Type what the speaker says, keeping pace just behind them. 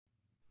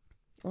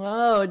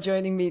Oh,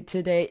 joining me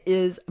today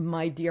is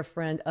my dear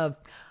friend of,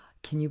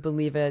 can you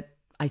believe it?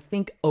 I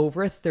think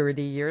over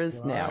 30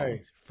 years now,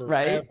 Right.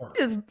 right? Forever.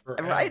 Is right,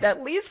 Forever.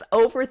 at least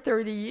over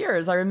 30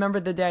 years. I remember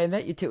the day I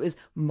met you too is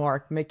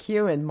Mark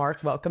McEwen.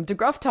 Mark, welcome to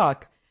Gruff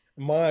Talk.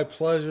 My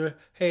pleasure.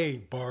 Hey,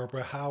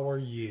 Barbara, how are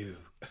you?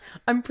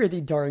 I'm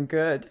pretty darn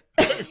good,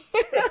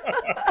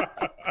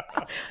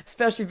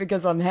 especially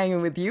because I'm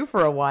hanging with you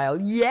for a while.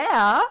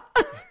 Yeah.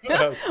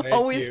 Thank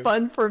Always you.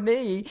 fun for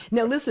me.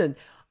 Now, listen,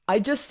 I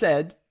just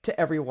said to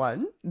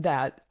everyone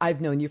that I've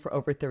known you for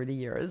over 30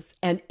 years,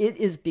 and it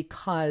is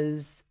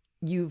because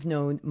you've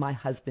known my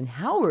husband,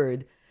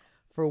 Howard,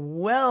 for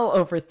well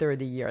over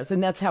 30 years.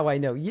 And that's how I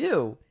know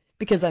you,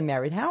 because I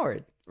married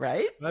Howard,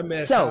 right? I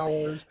met So,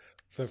 Howard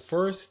the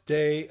first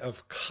day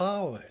of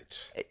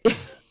college.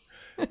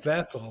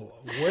 That's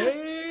all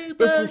way it's a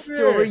back story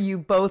there. you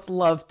both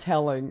love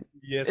telling.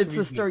 Yes, It's we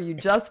a did. story you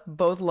just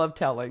both love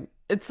telling.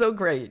 It's so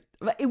great.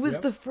 But it was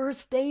Yep. the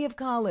first day of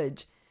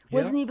college.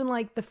 Wasn't Yep. even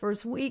like the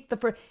first week,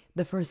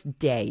 the first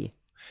day.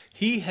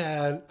 He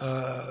had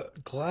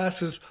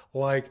glasses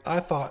like I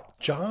thought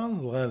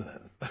John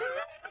Lennon.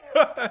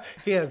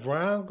 He had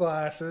brown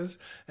glasses,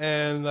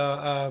 and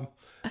I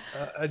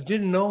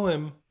didn't know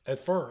him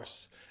at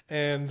first.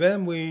 And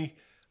then we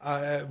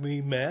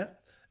met,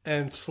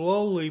 and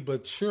slowly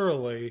but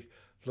surely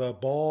the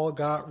ball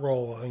got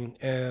rolling,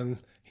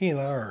 and he and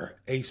I are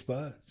ace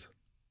buds.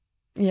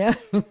 Yeah,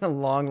 a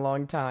long,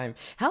 long time.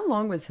 How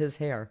long was his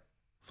hair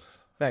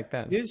back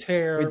then, His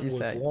hair would you was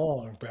say?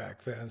 long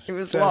back then. It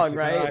was Says long, the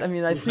right? guy I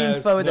mean, I've who seen has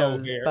no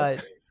photos, hair.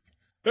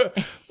 but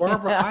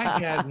Barbara, I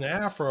had an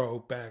afro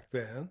back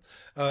then.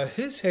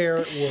 His hair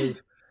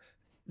was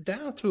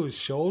down to his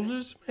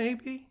shoulders,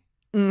 maybe.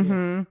 Yeah,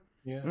 mm-hmm,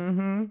 yeah,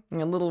 mm-hmm.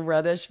 A little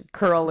reddish, yeah,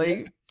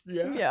 curly.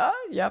 yeah,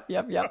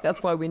 Yeah, yep.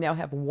 That's why we now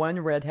have one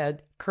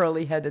redhead,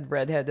 curly-headed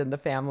redhead in the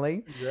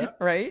family, yeah.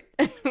 right?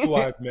 Who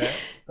I've met.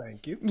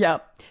 Thank you. Yeah.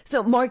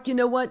 So, Mark, you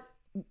know what?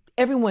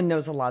 Everyone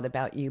knows a lot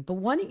about you, but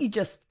why don't you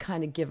just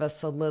kind of give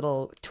us a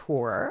little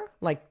tour,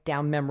 like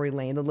down memory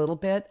lane a little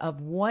bit of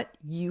what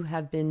you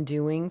have been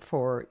doing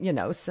for,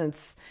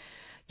 since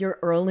your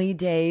early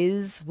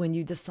days when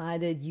you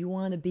decided you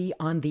want to be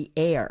on the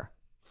air.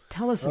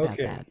 Tell us about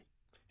Okay, that.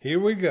 here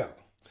we go.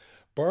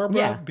 Barbara,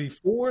 Yeah.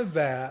 before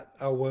that,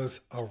 I was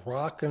a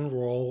rock and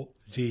roll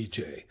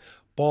DJ.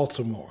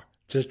 Baltimore,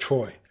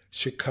 Detroit,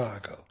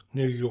 Chicago,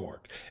 New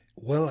York.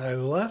 When I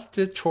left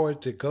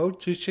Detroit to go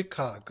to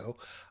Chicago,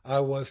 I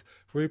was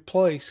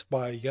replaced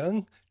by a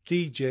young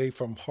DJ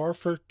from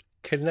Hartford,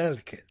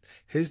 Connecticut.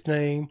 His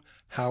name,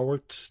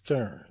 Howard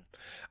Stern.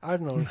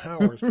 I've known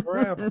Howard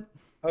forever.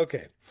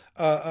 Okay.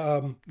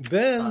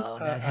 Then Oh,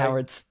 that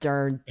Howard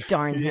Stern,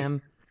 darn yeah,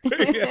 him.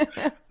 yeah.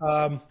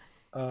 Um,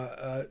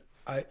 uh,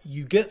 uh,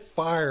 you get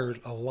fired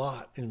a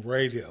lot in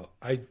radio.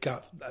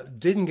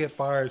 Didn't get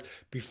fired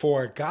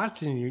before I got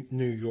to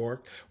New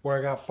York, where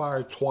I got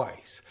fired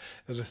twice.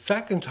 And the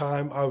second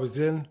time, I was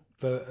in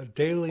the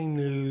Daily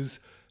News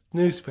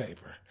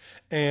newspaper,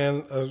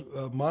 and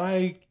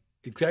my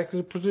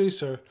executive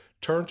producer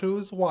turned to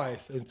his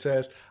wife and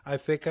said, "I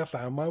think I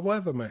found my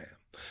weatherman."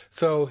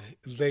 So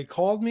they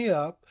called me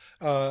up.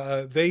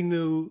 They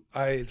knew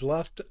I had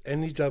left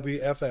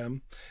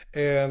NEW-FM,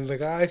 and the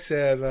guy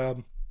said,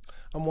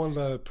 I'm one of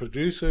the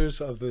producers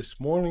of this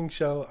morning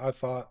show. I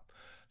thought,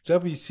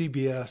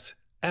 WCBS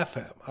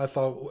FM. I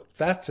thought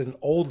that's an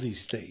oldie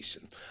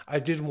station. I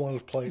didn't want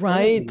to play oldies,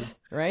 Right,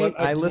 right. but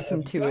I I didn't have listen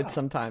a to it job.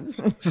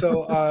 sometimes.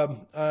 So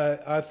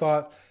I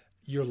thought,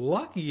 you're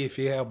lucky if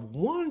you have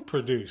one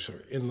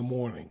producer in the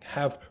morning.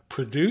 Have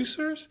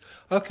producers?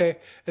 Okay.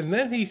 And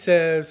then he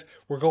says,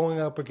 we're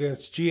going up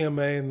against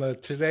GMA and the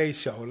Today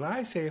Show. And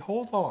I say,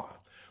 hold on.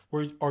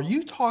 Are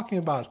you talking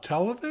about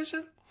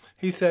television?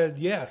 He said,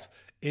 yes.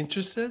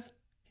 Interested?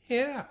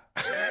 Yeah.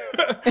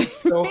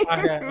 So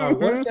I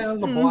went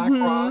down to Black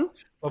Hmm. Rock.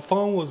 The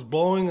phone was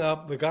blowing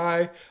up. The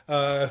guy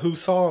who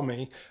saw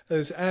me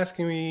is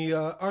asking me,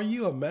 are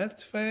you a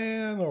Mets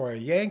fan or a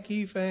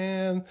Yankee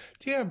fan?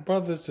 Do you have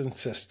brothers and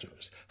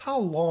sisters? How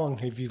long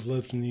have you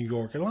lived in New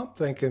York? And I'm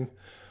thinking,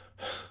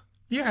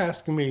 you're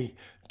asking me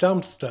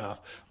dumb stuff.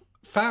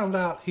 Found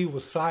out he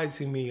was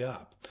sizing me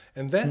up.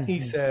 And then he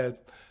Hmm. said,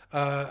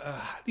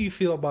 how do you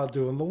feel about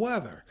doing the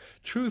weather?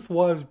 Truth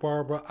was,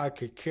 Barbara, I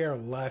could care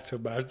less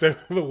about doing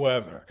the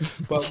weather.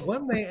 But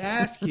when they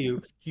ask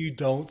you, you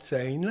don't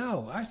say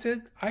no. I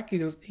said, I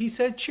could. He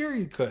said, sure,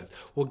 you could.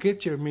 We'll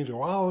get you a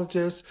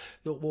meteorologist.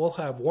 We'll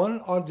have one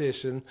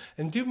audition.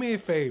 And do me a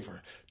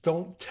favor,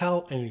 don't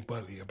tell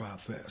anybody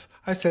about this.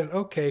 I said,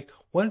 okay.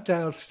 Went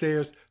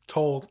downstairs,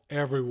 told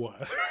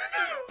everyone.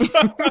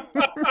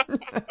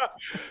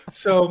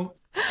 So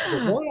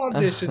the one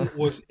audition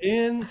was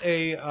in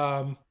a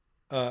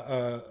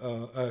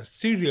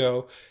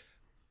studio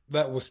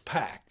that was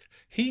packed.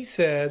 He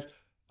said,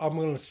 I'm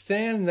going to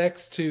stand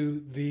next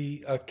to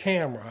the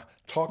camera,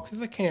 talk to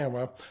the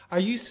camera. I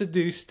used to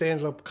do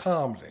stand up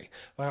comedy.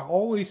 I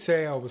always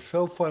say I was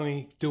so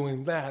funny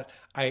doing that,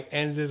 I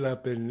ended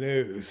up in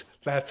news.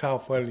 That's how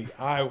funny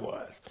I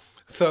was.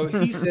 So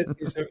he said,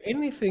 is there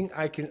anything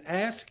I can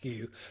ask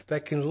you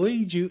that can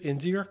lead you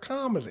into your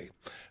comedy?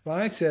 And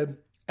I said,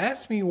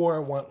 ask me where I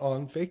went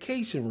on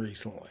vacation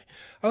recently.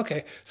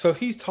 Okay, so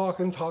he's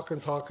talking.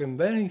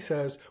 Then he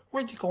says,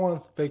 where'd you go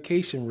on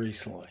vacation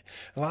recently?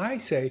 And I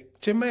say,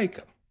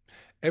 Jamaica.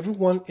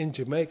 Everyone in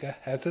Jamaica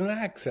has an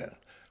accent.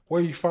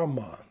 Where are you from,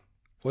 Mon?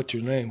 What's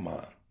your name,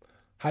 Mon?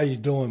 How you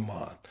doing,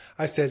 Mon?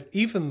 I said,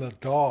 even the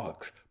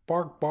dogs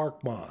bark,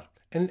 bark, Mon.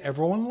 And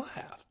everyone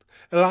laughed.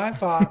 And I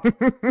thought,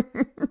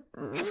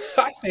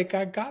 I think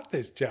I got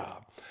this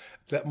job.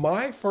 That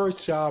my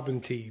first job in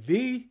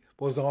TV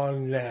was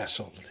on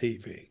national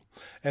TV.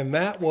 And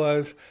I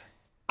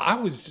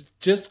was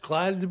just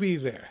glad to be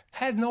there.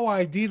 Had no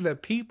idea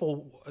that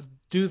people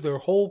do their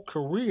whole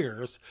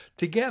careers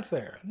to get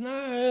there.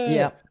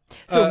 Yeah.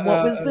 So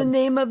what was the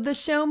name of the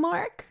show,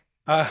 Mark?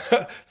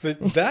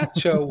 That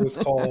show was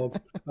called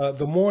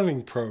The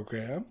Morning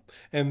Program.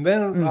 And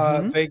then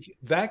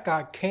that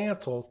got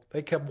canceled.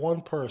 They kept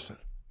one person,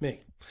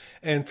 me.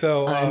 And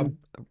so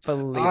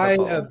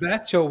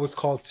that show was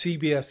called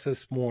CBS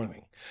This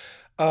Morning.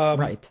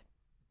 Right.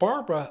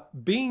 Barbara,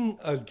 being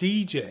a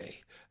DJ,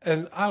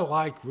 and I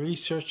like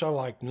research, I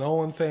like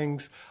knowing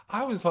things,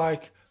 I was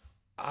like,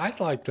 I'd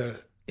like to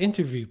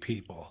interview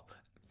people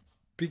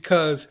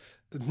because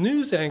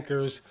news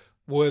anchors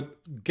would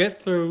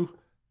get through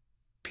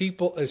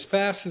people as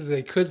fast as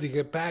they could to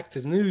get back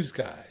to news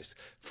guys.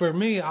 For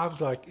me, I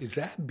was like, is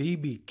that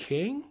BB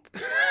King?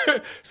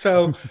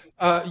 So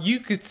you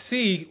could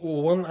see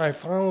when I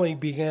finally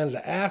began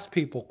to ask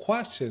people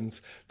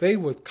questions, they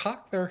would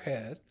cock their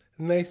head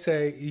and they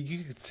say,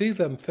 you could see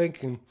them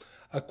thinking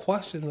a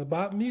question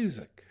about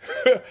music.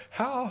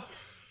 How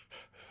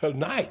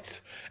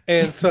nice.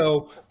 And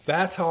so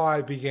that's how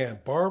I began.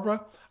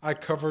 Barbara, I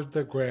covered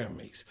the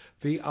Grammys,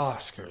 the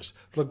Oscars,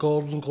 the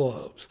Golden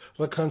Globes,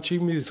 the Country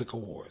Music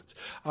Awards.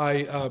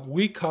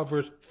 We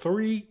covered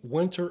 3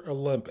 Winter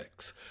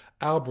Olympics,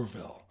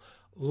 Albertville,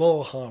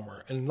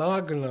 Lillehammer, and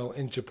Nagano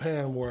in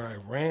Japan, where I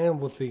ran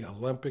with the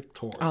Olympic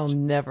torch. I'll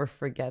never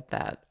forget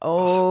that.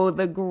 Oh,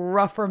 the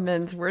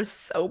Gruffermans were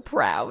so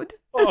proud.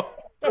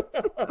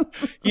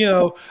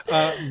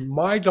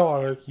 My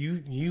daughter,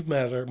 you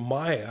met her,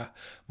 Maya.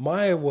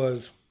 Maya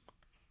was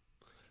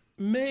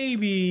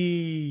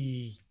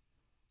maybe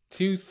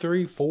 2,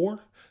 3, 4,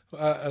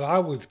 and I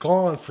was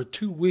gone for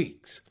 2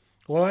 weeks.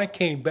 When I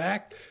came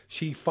back,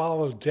 she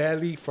followed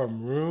Daddy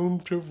from room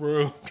to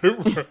room to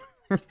room.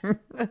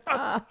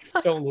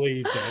 Don't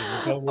leave,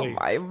 Daddy. Don't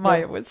leave.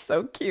 Maya was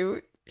so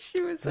cute.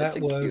 She was such a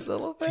cute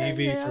little thing.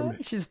 TV for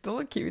me. She's still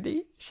a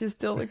cutie. She's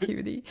still a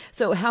cutie.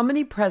 So how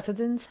many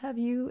presidents have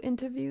you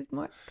interviewed,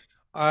 Mark?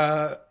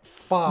 5.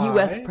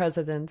 U.S.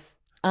 presidents.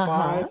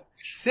 5,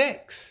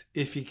 6,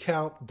 if you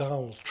count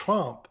Donald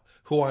Trump,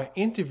 who I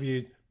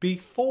interviewed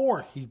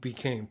before he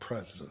became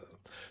president.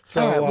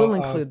 So, all right, we'll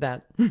include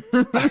that.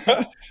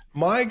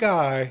 My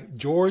guy,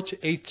 George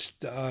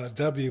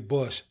H.W.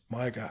 Bush,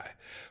 my guy,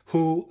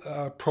 who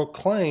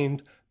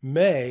proclaimed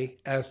May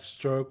as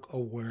Stroke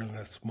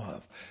Awareness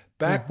Month.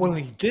 Back when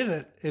he did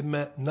it, it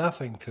meant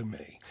nothing to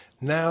me.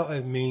 Now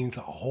it means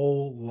a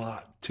whole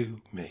lot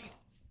to me.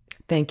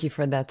 Thank you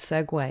for that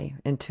segue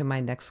into my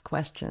next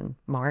question.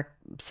 Mark,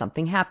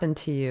 something happened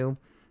to you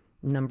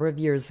a number of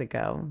years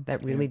ago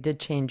that really did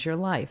change your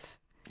life.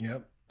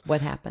 Yep.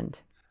 What happened?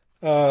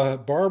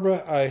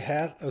 Barbara, I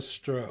had a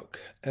stroke,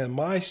 and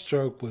my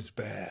stroke was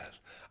bad.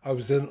 I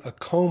was in a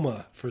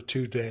coma for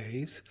 2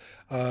 days,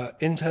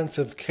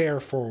 intensive care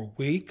for a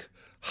week,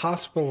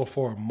 hospital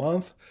for a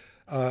month,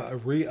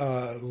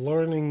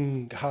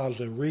 learning how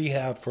to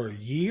rehab for a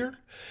year.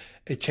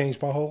 It changed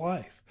my whole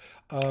life.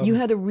 You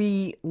had to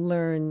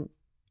relearn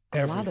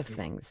a lot of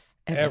things.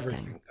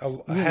 Everything.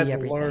 I had to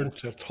learn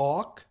to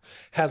talk,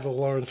 had to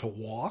learn to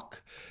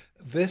walk.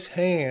 This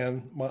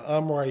hand,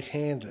 I'm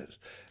right-handed.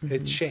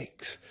 It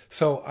shakes.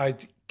 So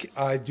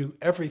I do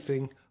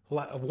everything.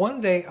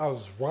 One day I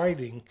was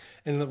writing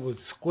and it was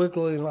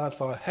squiggly and I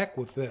thought, heck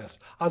with this.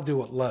 I'll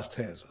do it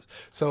left-handed.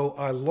 So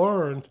I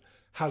learned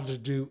how to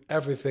do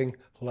everything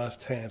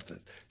left-handed.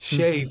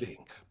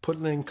 Shaving,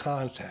 putting in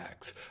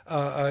contacts,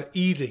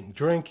 eating,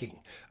 drinking,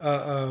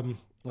 the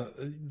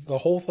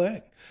whole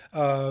thing.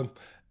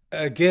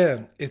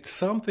 Again, it's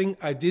something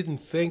I didn't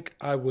think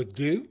I would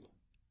do.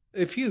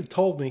 If you had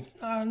told me,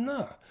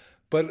 no,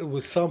 but it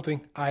was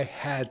something I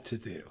had to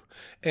do.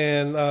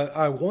 And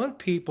I want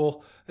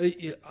people,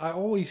 I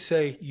always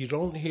say you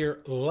don't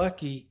hear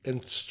lucky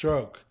and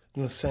stroke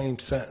in the same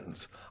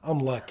sentence. I'm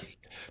lucky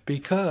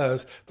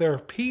because there are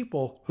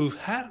people who've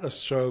had a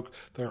stroke,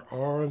 their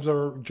arms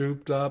are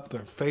drooped up,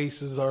 their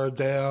faces are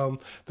down,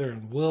 they're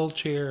in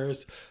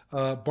wheelchairs.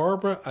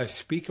 Barbara, I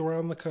speak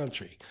around the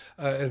country.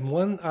 And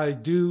when I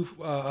do,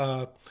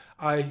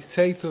 I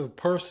say to the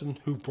person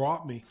who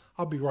brought me,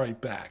 I'll be right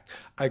back.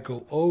 I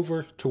go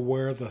over to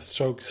where the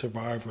stroke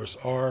survivors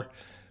are.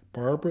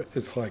 Barbara,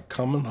 it's like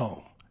coming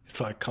home.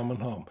 It's like coming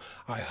home.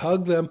 I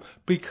hug them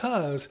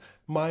because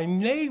my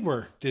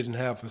neighbor didn't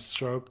have a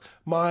stroke.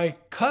 My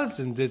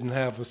cousin didn't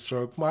have a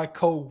stroke. My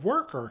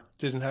coworker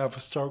didn't have a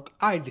stroke.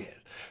 I did.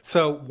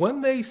 So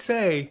when they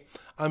say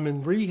I'm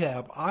in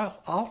rehab,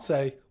 I'll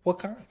say, what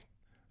kind?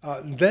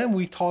 Then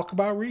we talk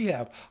about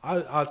rehab.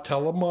 I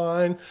tell them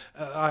mine.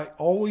 I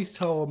always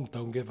tell them,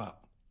 don't give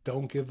up.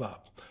 Don't give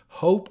up.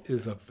 Hope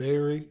is a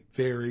very,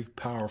 very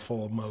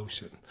powerful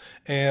emotion.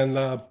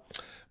 And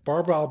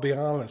Barbara, I'll be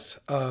honest.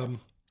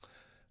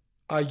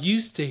 I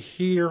used to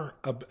hear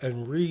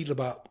and read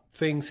about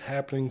things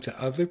happening to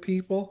other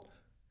people,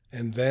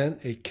 and then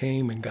it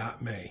came and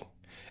got me.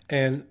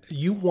 And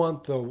you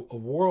want the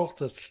world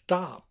to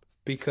stop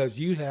because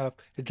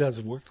it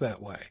doesn't work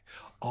that way.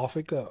 Off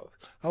it goes.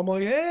 I'm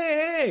like,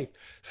 hey.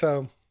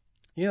 So,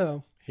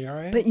 here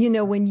I am. But,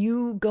 when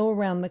you go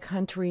around the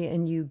country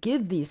and you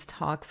give these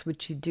talks,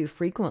 which you do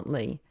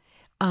frequently,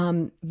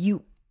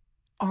 you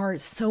are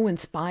so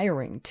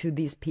inspiring to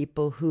these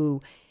people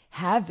who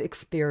have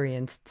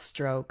experienced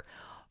stroke,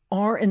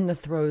 are in the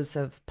throes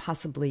of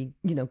possibly,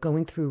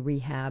 going through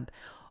rehab,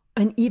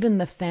 and even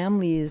the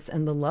families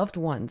and the loved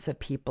ones of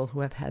people who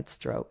have had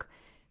stroke,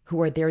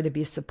 who are there to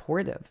be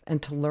supportive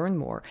and to learn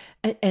more.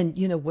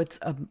 And what's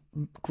a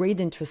great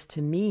interest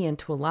to me and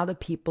to a lot of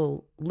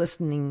people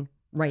listening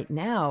right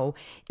now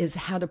is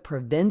how to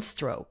prevent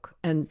stroke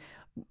and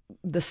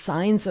the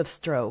signs of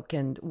stroke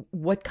and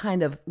what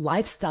kind of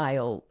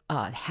lifestyle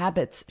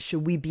habits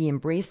should we be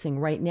embracing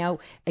right now.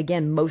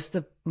 Again, most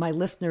of my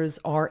listeners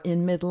are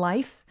in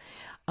midlife.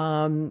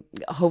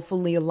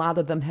 Hopefully a lot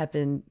of them have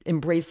been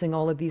embracing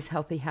all of these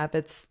healthy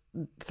habits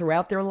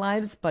throughout their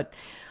lives, but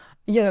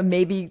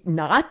maybe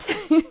not.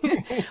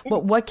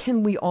 But what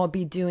can we all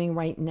be doing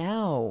right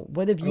now?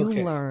 What have you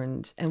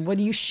learned, and what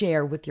do you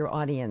share with your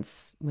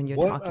audience when you're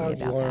talking about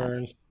that? What I've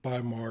learned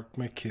by Mark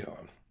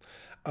McEwen.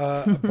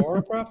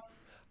 Barbara,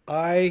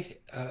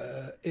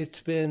 it's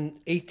been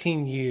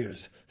 18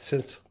 years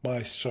since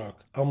my stroke.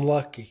 I'm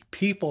lucky.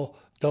 People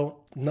don't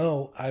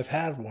know I've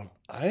had one.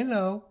 I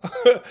know,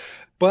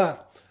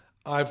 but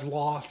I've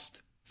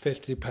lost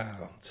 50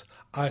 pounds.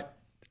 I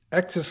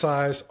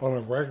exercise on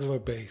a regular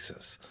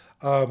basis.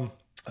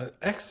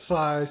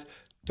 Exercise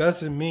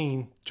doesn't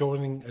mean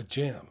joining a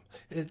gym.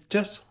 It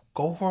just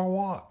go for a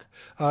walk.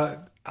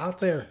 Out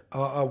there,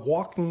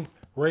 walking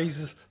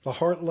raises the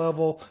heart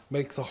level,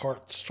 makes the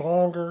heart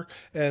stronger.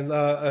 And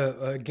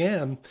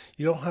again,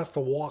 you don't have to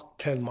walk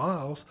 10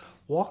 miles.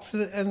 Walk to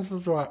the end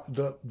of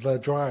the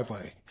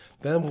driveway.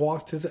 Then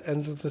walk to the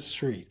end of the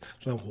street.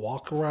 Then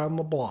walk around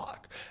the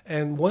block.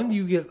 And when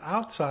you get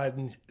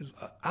outside,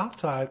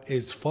 outside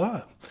is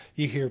fun.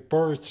 You hear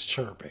birds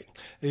chirping.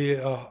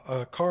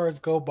 Cars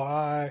go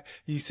by.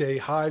 You say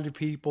hi to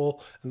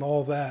people and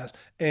all that.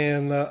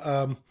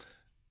 And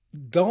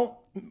don't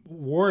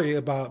worry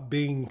about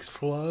being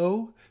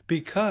slow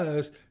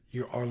because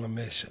you're on a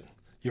mission.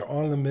 You're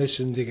on a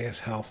mission to get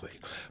healthy.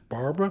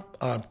 Barbara,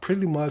 I'm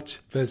pretty much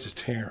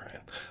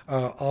vegetarian.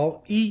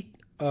 I'll eat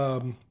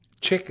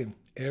chicken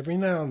every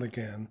now and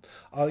again.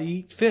 I'll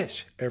eat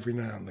fish every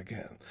now and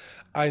again.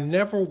 I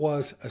never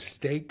was a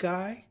steak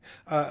guy.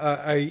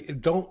 I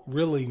don't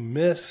really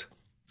miss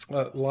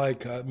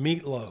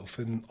meatloaf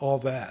and all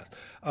that.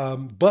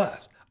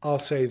 But I'll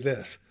say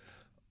this.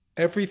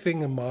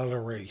 Everything in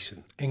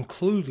moderation,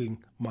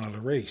 including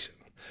moderation.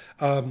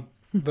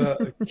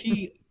 The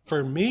key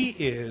for me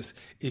is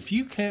if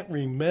you can't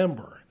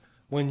remember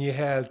when you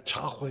had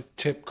chocolate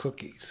chip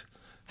cookies,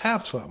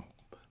 have some.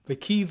 The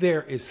key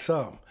there is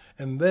some,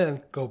 and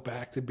then go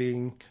back to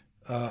being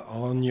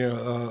on your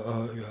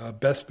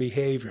best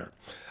behavior.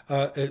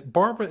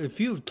 Barbara, if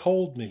you had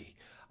told me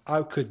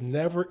I could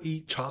never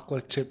eat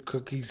chocolate chip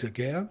cookies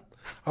again,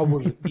 I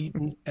would have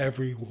eaten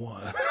every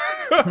one.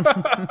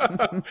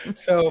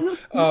 So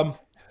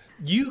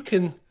you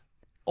can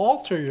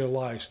alter your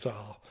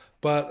lifestyle,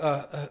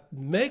 but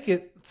make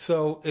it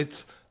so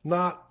it's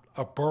not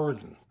a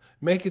burden.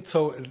 Make it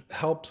so it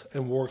helps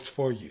and works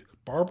for you.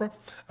 Barbara,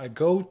 I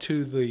go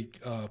to the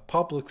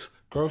Publix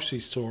grocery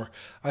store.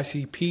 I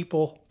see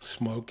people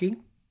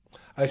smoking.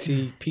 I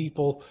see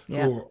people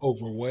who are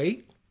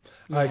overweight.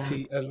 Yeah.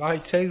 And I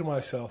say to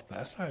myself,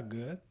 that's not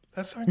good.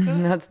 That's not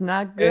good. That's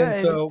not good. And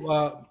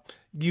so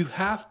you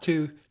have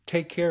to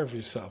take care of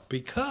yourself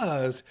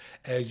because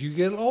as you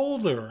get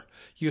older,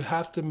 you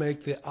have to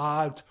make the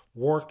odds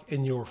work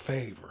in your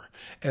favor.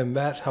 And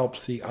that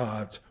helps the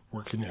odds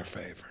work in your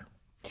favor.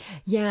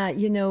 Yeah,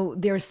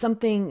 there's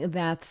something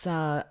that's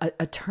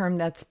a term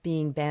that's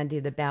being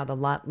bandied about a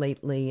lot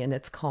lately, and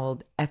it's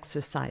called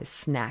exercise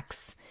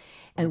snacks.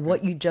 And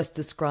what you just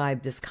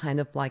described is kind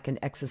of like an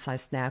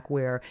exercise snack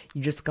where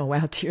you just go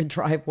out to your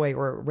driveway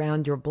or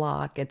around your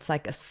block. It's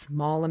like a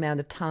small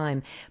amount of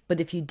time. But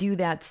if you do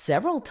that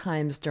several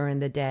times during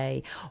the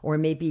day, or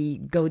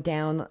maybe go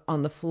down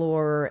on the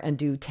floor and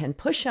do 10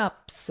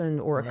 push-ups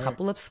or a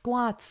couple of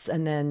squats,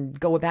 and then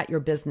go about your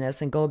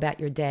business and go about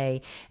your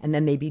day, and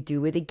then maybe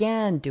do it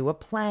again, do a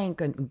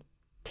plank and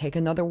take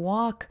another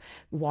walk,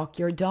 walk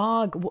your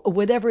dog,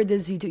 whatever it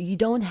is you do. You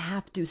don't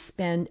have to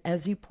spend,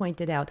 as you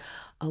pointed out,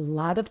 a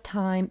lot of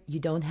time. You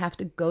don't have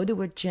to go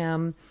to a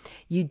gym.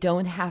 You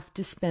don't have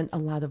to spend a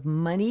lot of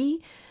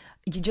money.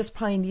 You just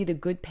probably need a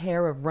good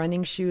pair of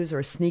running shoes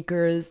or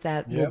sneakers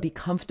that will be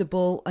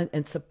comfortable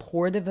and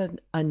supportive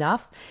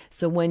enough.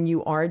 So when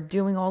you are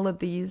doing all of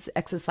these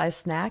exercise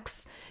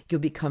snacks, you'll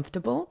be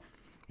comfortable.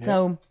 Yep.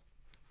 So,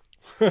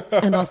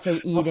 and also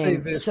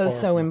eating, this,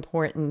 so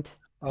important.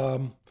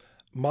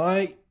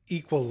 My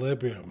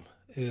equilibrium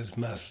is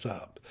messed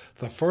up.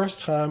 The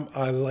first time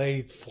I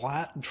laid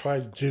flat and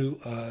tried to do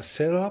a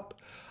sit-up,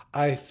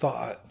 I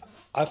thought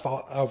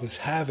I was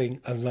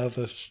having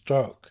another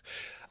stroke.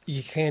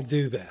 You can't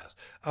do that.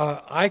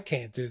 I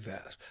can't do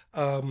that.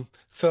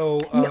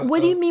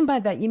 What do you mean by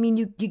that? You mean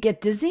you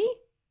get dizzy?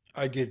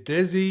 I get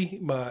dizzy.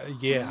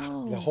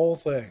 The whole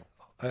thing.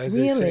 As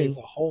they say,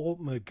 the whole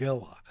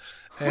Megillah.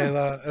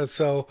 And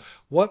so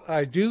what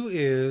I do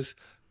is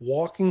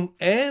walking,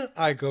 and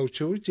I go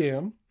to a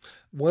gym.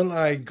 When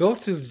I go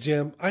to the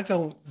gym, I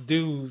don't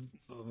do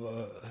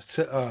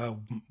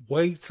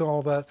weights and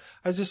all that.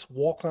 I just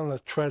walk on a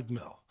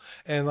treadmill.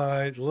 And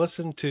I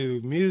listen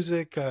to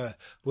music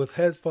with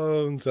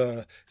headphones,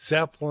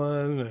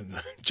 Zeppelin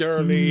and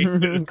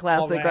Journey.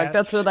 Classic rock.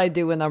 That's what I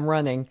do when I'm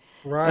running.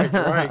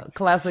 Right.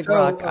 Classic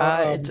rock.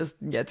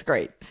 It's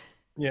great.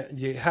 Yeah,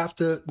 you have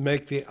to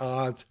make the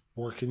odds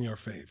work in your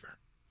favor.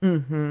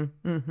 And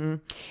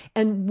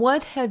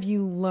what have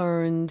you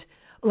learned?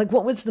 Like,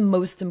 what was the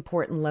most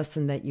important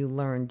lesson that you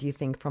learned, do you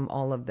think, from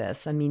all of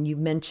this? I mean, you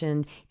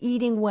mentioned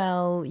eating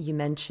well. You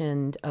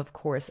mentioned, of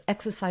course,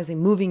 exercising,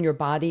 moving your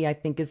body, I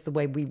think is the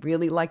way we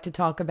really like to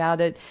talk about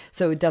it.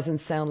 So it doesn't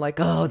sound like,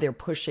 oh, they're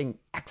pushing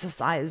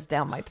exercise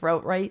down my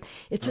throat, right?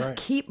 It's just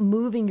keep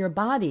moving your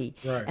body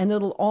and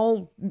it'll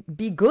all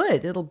be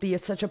good. It'll be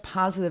such a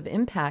positive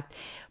impact.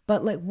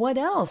 But like, what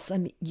else? I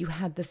mean, you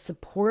had the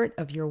support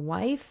of your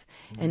wife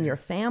and your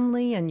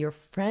family and your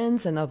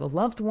friends and other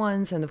loved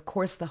ones. And of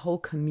course, the whole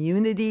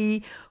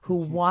community who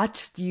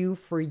watched you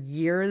for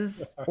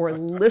years or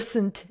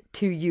listened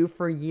to you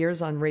for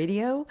years on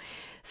radio.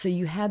 So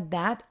you had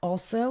that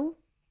also,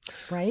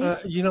 right?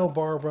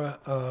 Barbara,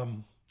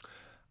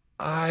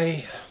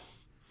 I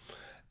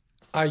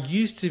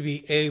used to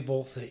be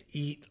able to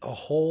eat a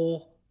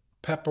whole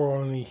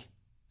pepperoni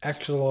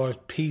extra large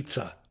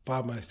pizza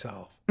by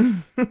myself.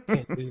 Can't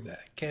do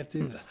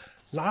that.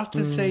 Not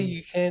to say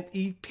you can't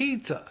eat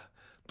pizza,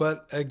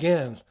 but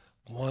again,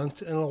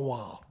 once in a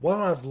while. What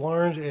I've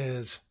learned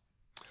is,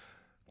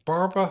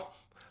 Barbara,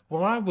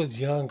 when I was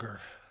younger,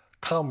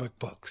 comic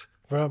books,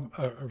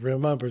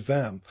 remember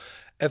them.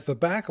 At the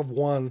back of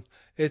one,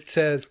 it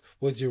said,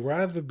 would you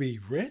rather be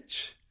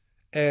rich?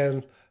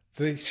 And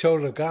they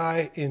showed a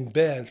guy in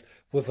bed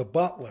with a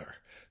butler,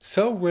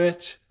 so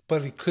rich,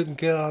 but he couldn't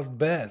get out of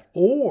bed,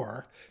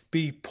 or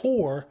be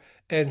poor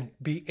and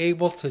be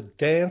able to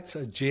dance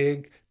a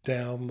jig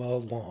down the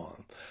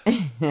lawn.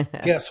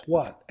 Guess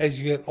what? As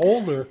you get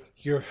older,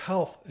 your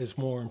health is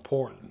more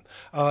important.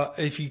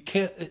 If you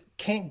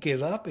can't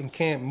get up and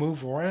can't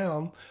move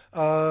around,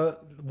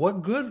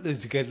 what good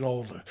is getting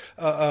older?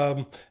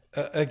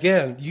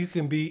 Again, you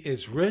can be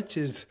as rich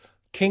as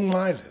King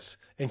Midas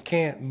and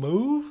can't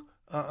move.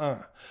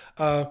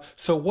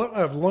 So what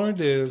I've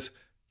learned is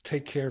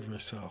take care of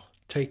yourself.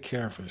 Take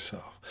care of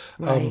yourself.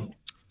 Right.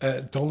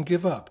 Don't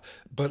give up.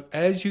 But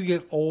as you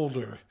get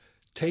older,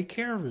 take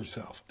care of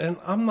yourself. And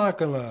I'm not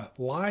going to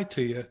lie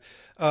to you.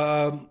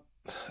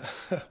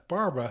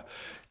 Barbara,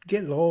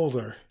 getting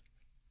older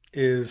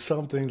is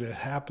something that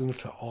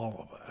happens to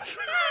all of us.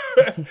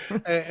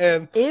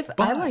 I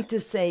like to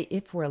say,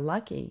 if we're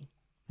lucky.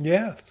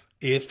 Yes,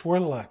 if we're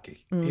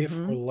lucky. If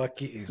we're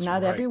lucky is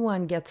Not right.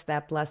 everyone gets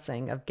that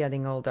blessing of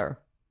getting older.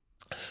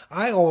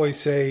 I always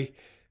say,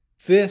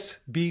 this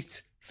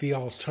beats the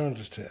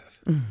alternative.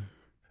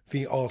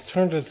 The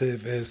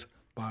alternative is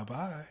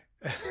bye-bye.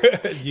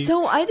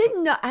 So I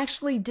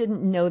actually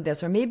didn't know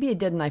this, or maybe I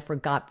did and I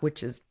forgot,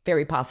 which is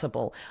very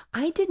possible.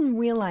 I didn't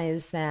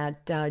realize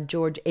that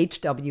George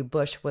H.W.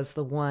 Bush was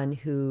the one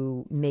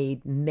who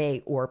made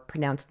May, or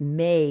pronounced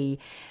May,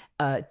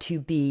 to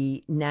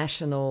be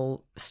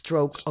National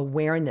Stroke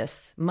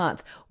Awareness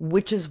Month,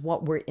 which is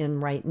what we're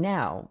in right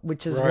now,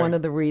 which is one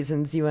of the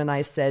reasons you and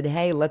I said,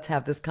 hey, let's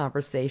have this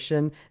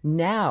conversation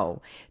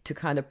now to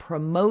kind of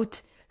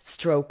promote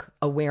stroke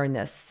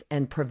awareness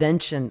and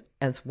prevention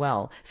as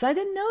well. So I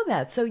didn't know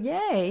that. So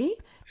yay.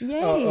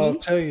 I'll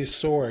tell you a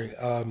story.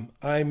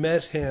 I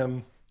met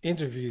him,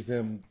 interviewed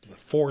him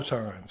 4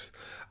 times.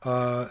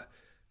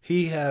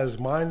 He has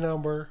my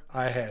number.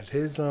 I had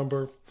his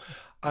number.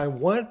 I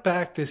went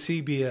back to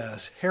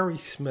CBS. Harry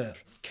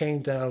Smith came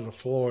down to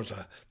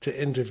Florida to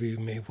interview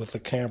me with the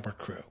camera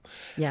crew.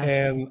 Yes,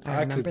 and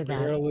I could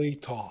barely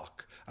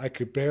talk. I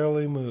could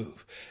barely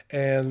move.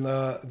 And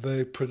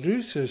the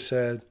producer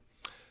said,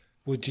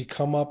 would you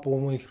come up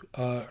when we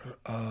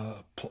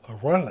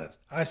run it?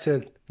 I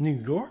said, New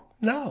York?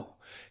 No.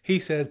 He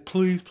said,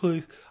 please.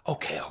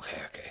 Okay.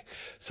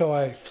 So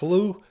I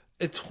flew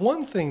it's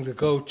one thing to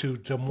go to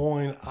Des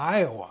Moines,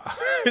 Iowa.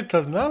 It's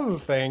another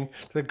thing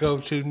to go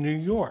to New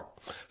York.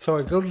 So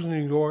I go to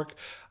New York.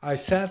 I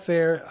sat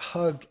there,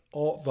 hugged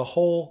the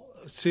whole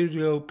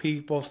studio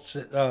people,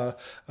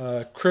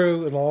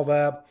 crew, and all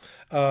that.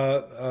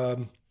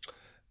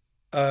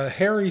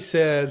 Harry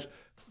said,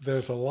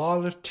 "There's a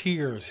lot of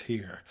tears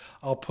here.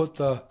 I'll put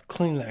the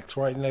Kleenex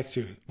right next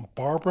to you."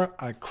 Barbara,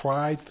 I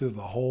cried through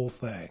the whole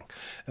thing.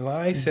 And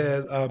I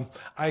said,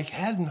 I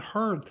hadn't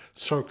heard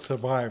stroke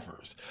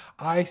survivors.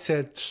 I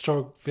said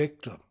stroke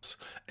victims.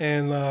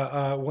 And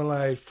when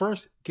I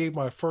first gave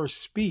my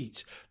first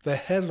speech, the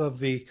head of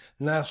the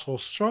National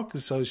Stroke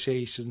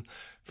Association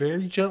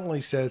very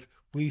gently said,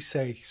 "We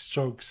say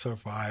stroke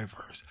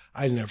survivors."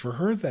 I never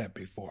heard that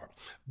before.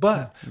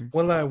 But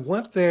when I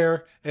went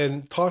there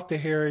and talked to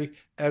Harry,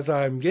 as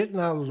I'm getting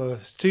out of the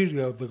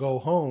studio to go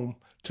home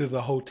to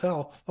the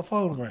hotel, the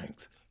phone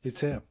rings.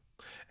 It's him.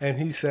 And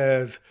he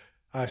says,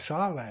 "I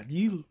saw that.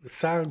 You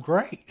sound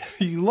great.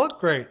 You look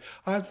great."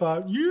 I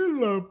thought,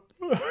 you're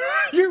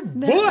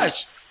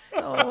Bush.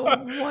 So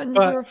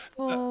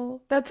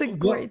wonderful. That's a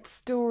great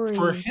story.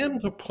 For him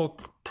to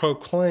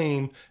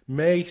proclaim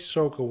May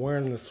Stroke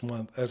Awareness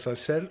Month, as I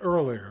said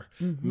earlier,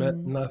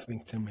 meant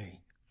nothing to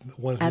me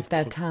when he At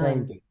that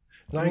time. proclaimed it.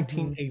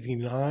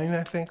 1989,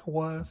 I think it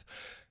was.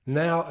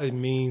 Now it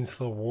means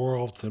the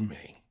world to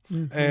me.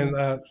 And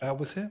that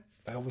was him.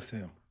 That was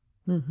him.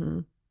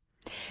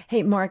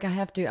 Hey, Mark,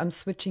 I'm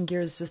switching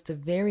gears just a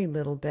very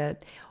little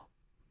bit.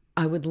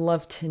 I would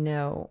love to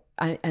know,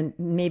 and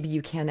maybe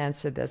you can't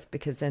answer this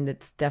because then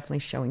it's definitely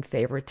showing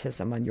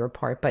favoritism on your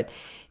part, but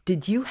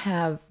did you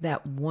have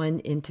that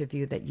one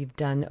interview that you've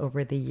done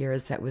over the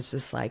years that was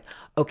just like,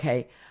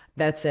 okay,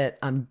 that's it,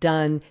 I'm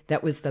done.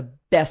 That was the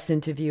best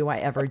interview I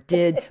ever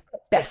did,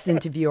 best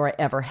interview I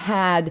ever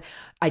had.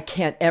 I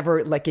can't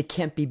ever, like, it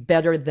can't be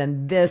better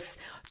than this.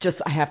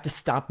 Just, I have to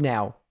stop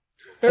now.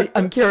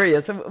 I'm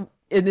curious.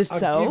 It is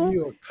so. I'll give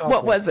you a couple.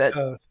 What was it?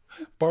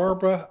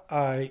 Barbara,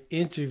 I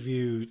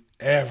interviewed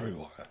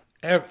everyone.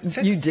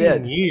 16 You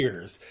did.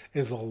 years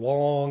is a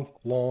long,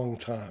 long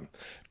time.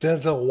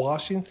 Denzel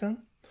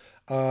Washington,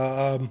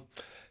 the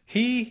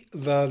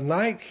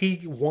night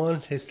he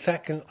won his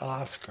second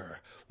Oscar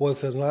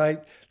was the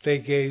night they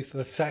gave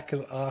the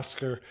second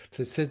Oscar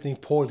to Sidney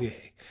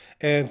Poitier.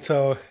 And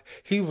so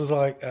he was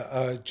like,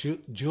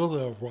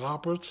 Julia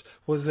Roberts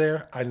was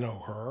there. I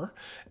know her.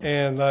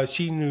 And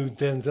she knew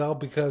Denzel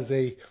because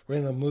they were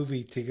in a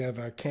movie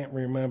together. I can't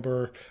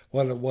remember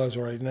what it was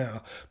right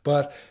now.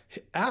 But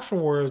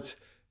afterwards,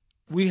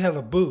 we had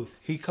a booth.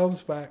 He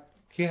comes back.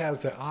 He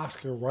has the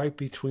Oscar right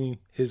between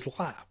his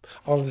lap,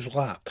 on his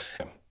lap.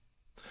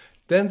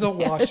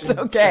 Denzel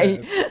Washington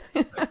says,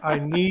 "I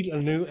need a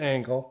new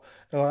angle."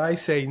 And I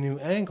say, "New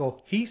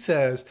angle?" He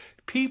says,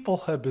 "People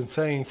have been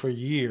saying for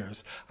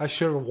years, I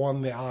should have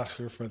won the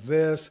Oscar for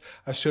this.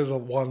 I should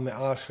have won the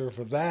Oscar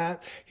for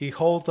that." He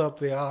holds up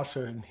the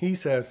Oscar and he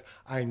says,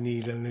 "I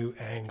need a new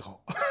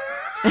angle."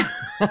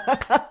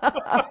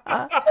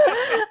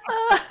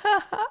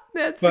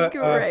 That's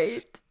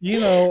great.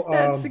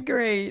 That's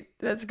great.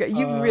 That's great.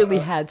 You've really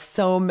had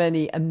so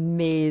many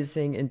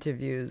amazing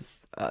interviews.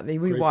 I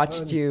mean, we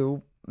watched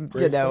you,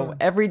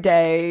 every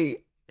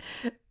day,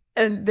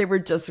 and they were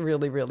just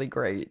really, really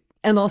great.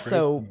 And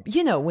also,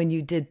 when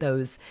you did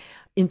those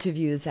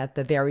interviews at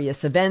the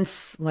various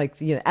events, like,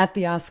 at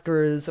the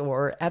Oscars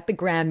or at the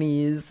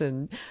Grammys,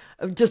 and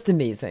just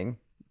amazing.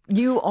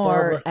 You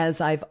are, Barbara. as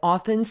I've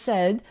often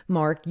said,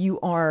 Mark, you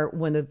are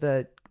one of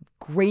the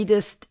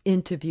greatest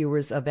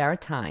interviewers of our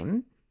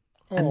time,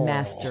 a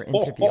master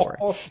interviewer.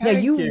 Now,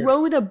 you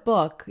wrote a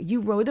book.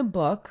 You wrote a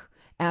book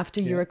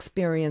after your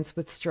experience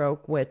with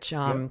stroke, which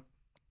I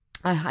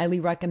highly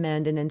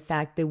recommend. And in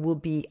fact, there will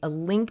be a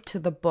link to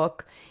the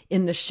book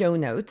in the show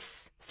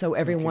notes. So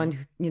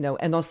everyone,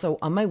 and also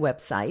on my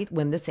website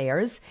when this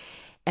airs.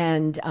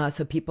 And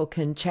so people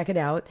can check it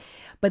out.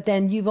 But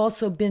then you've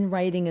also been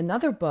writing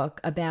another book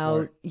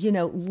about,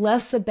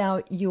 less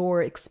about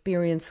your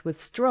experience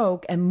with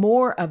stroke and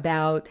more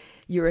about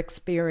your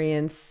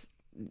experience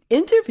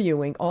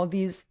interviewing all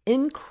these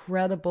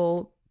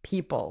incredible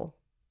people.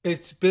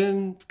 It's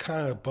been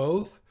kind of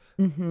both.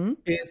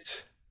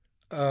 It's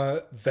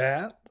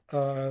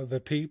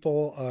the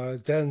people,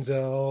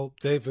 Denzel,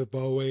 David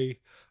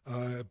Bowie,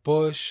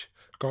 Bush,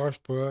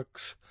 Garth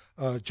Brooks,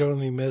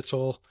 Joni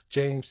Mitchell,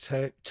 James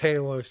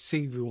Taylor,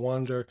 Stevie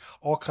Wonder,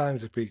 all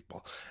kinds of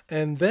people.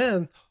 And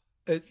then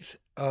it's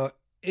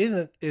in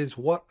it is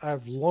what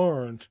I've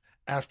learned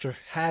after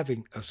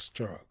having a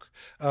stroke.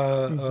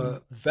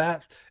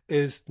 That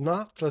is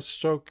not the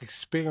stroke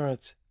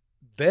experience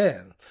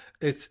then.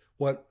 It's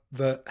what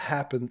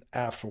happened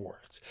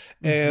afterwards.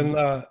 And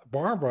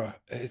Barbara,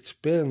 it's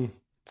been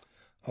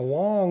a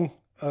long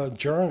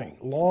journey,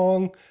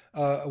 learned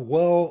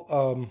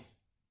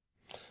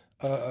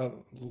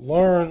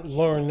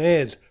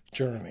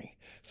journey.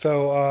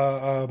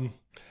 So,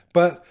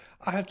 but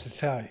I have to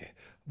tell you,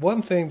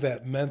 one thing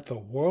that meant the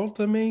world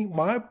to me,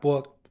 my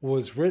book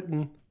was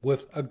written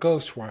with a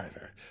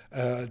ghostwriter.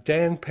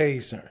 Dan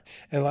Paisner,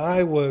 and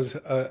I was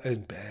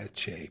in bad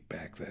shape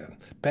back then.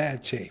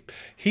 Bad shape.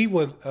 He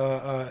would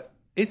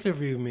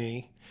interview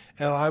me,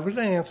 and I would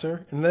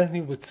answer, and then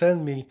he would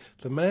send me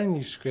the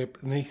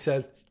manuscript, and he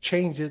said,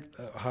 change it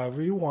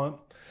however you want.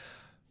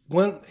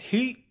 When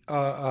he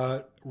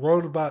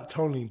wrote about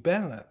Tony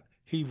Bennett,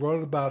 he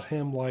wrote about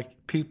him like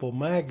People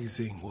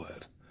magazine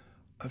would.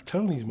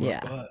 Tony's my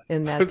bud.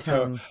 In that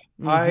tone.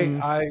 So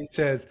I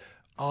said,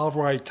 I'll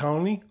write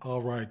Tony,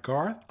 I'll write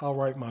Garth, I'll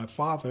write my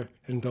father,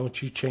 and don't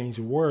you change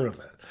a word of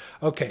it.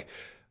 Okay,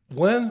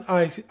 when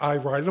I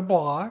write a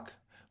blog,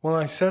 when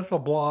I set the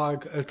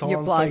blog, it's on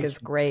Your blog Facebook. is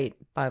great,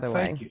 by the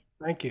way.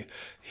 Thank you.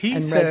 He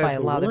and said read by a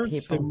lot of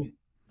people.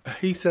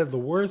 He said the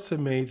words to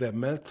me that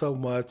meant so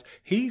much.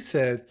 He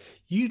said,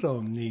 you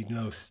don't need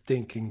no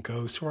stinking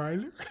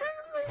ghostwriter.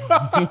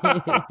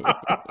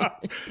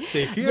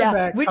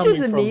 Which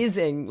is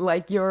amazing.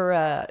 Like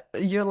you're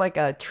like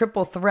a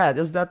triple threat.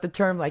 Is that the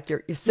term? Like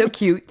you're so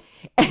cute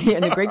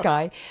and a great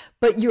guy,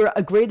 but you're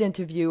a great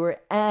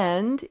interviewer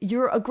and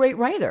you're a great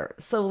writer.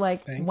 So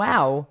like,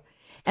 wow.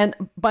 And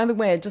by the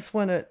way, I just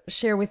want to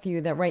share with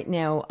you that right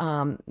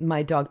now,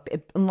 my dog,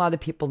 a lot of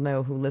people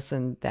know who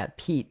listen that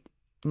Pete,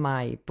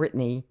 my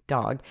Brittany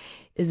dog,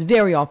 is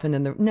very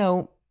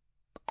often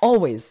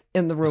always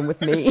in the room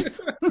with me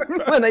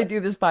when I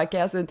do this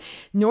podcast. And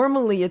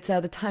normally it's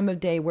at a time of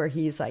day where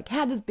he's like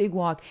had his big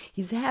walk.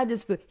 He's had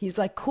his food. He's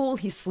like cool.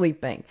 He's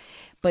sleeping.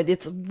 But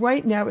it's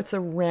right now it's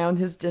around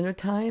his dinner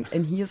time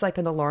and he is like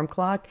an alarm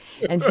clock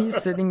and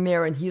he's sitting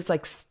there and he's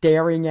like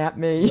staring at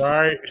me.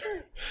 Right.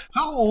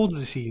 How old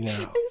is he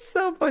now? It's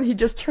so fun. He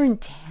just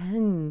turned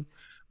 10.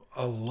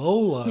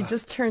 Lola. He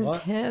just turned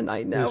 10.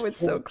 I know. It's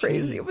so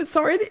crazy. It was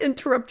sorry to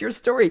interrupt your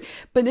story.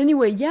 But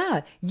anyway,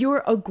 yeah,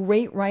 you're a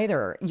great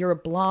writer. Your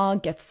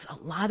blog gets a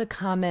lot of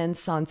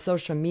comments on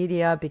social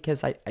media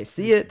because I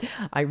see it.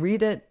 I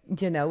read it.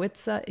 You know,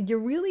 it's you're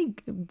really,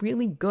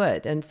 really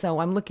good. And so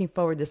I'm looking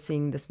forward to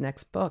seeing this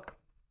next book.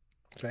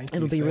 Thank you.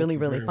 It'll be really,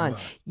 really fun.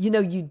 Much. You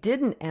know, you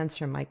didn't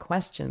answer my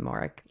question,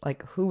 Mark.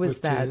 Like, who was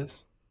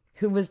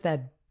that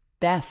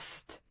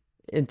best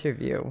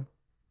interview?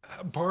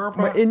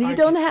 Barbara, and you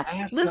don't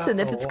have listen.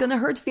 If it's going to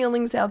hurt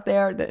feelings out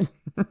there, then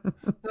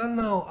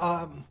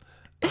no.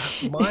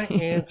 My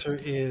answer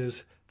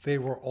is they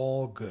were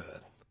all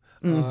good.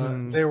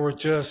 They were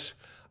just.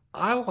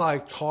 I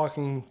like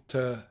talking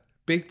to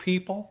big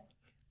people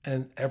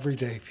and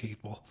everyday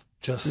people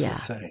just the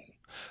same.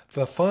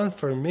 The fun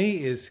for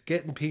me is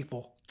getting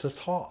people to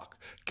talk,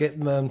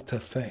 getting them to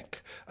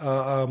think.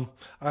 I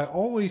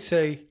always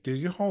say, do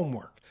your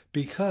homework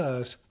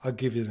because I'll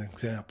give you an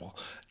example.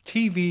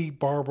 TV,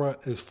 Barbara,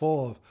 is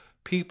full of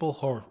people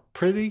who are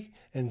pretty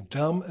and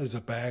dumb as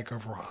a bag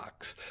of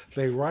rocks.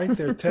 They write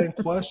their 10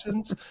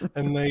 questions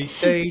and they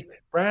say,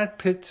 Brad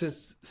Pitt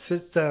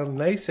sits down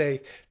and they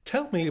say,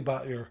 tell me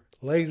about your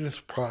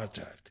latest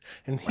project.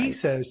 And he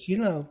says, you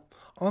know,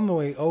 on the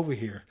way over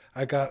here,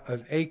 I got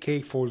an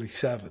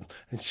AK-47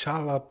 and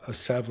shot up a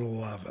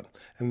 7-Eleven.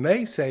 And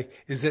they say,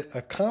 is it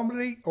a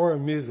comedy or a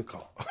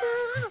musical?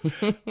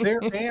 Their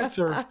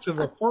answer to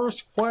the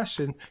first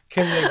question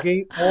can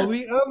negate all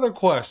the other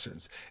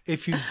questions.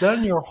 If you've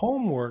done your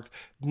homework,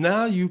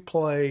 now you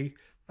play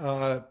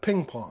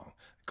ping pong.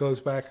 It goes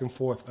back and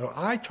forth. And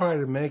I try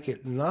to make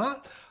it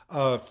not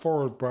a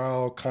forward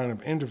brow kind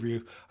of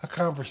interview, a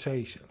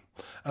conversation.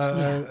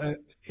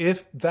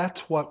 If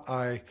that's what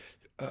I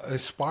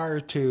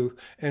aspire to.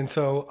 And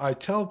so I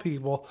tell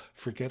people,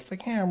 forget the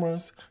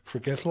cameras,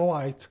 forget the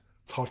lights,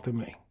 talk to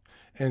me.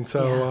 And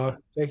so,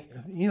 they,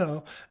 you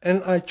know,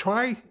 and I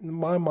try,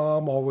 my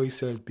mom always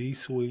says, be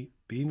sweet,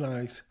 be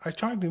nice. I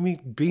try to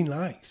be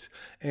nice.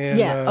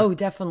 And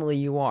definitely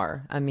you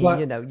are. I mean,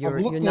 you know, you're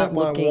not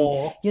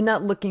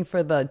looking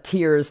for the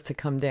tears to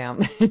come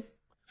down.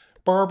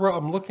 Barbara,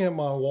 I'm looking at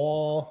my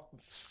wall,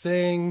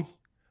 Sting,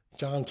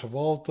 John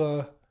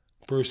Travolta,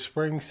 Bruce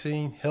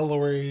Springsteen,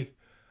 Hillary,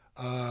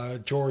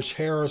 George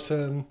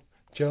Harrison,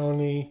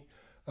 Joni,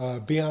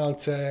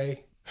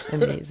 Beyonce.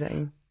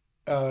 Amazing.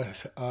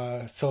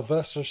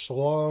 Sylvester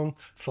Stallone,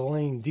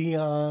 Celine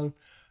Dion,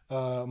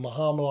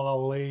 Muhammad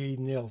Ali,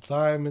 Neil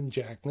Diamond,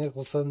 Jack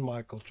Nicholson,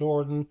 Michael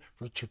Jordan,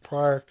 Richard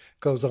Pryor,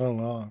 goes on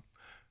and on.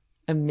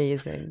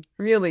 Amazing.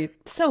 Really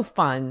so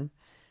fun.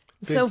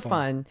 So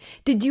fun.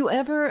 Did you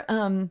ever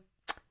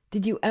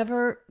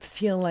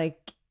feel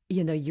like,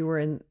 you know, you were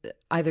in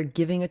either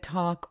giving a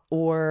talk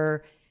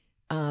or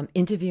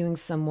interviewing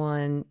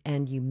someone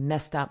and you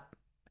messed up?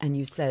 And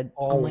you said,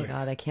 Always. Oh my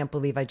God, I can't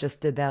believe I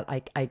just did that.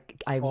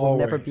 I will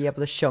never be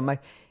able to show my...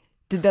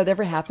 Did that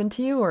ever happen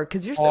to you? Or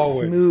because you're so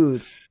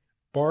smooth.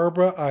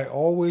 Barbara, I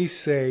always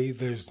say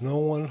there's no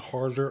one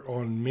harder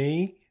on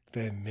me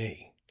than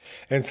me.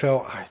 And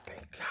so I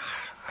think,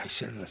 I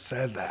shouldn't have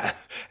said that.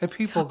 And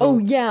people go,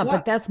 what?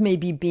 But that's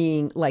maybe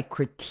being like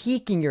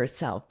critiquing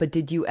yourself. But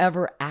did you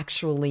ever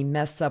actually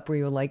mess up where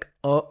you're like,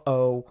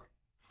 uh-oh,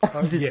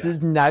 this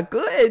is not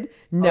good?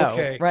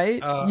 No,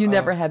 right? You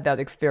never had that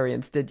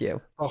experience, did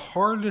you? The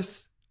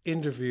hardest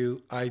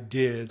interview I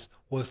did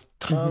was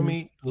Mm-hmm.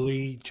 Tommy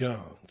Lee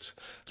Jones.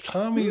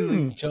 Tommy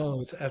Lee Mm.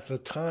 Jones at the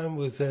time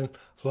was in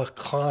The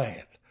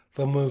Client,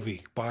 the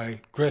movie by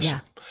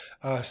Yeah.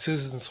 Grisham,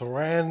 Susan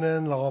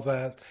Sarandon, all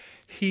that.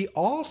 He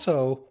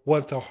also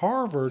went to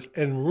Harvard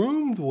and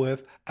roomed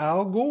with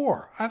Al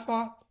Gore. I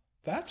thought,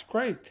 that's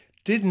great.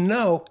 Didn't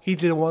know he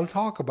didn't want to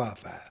talk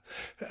about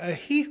that.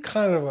 He's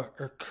kind of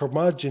a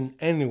curmudgeon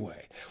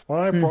anyway. When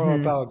I brought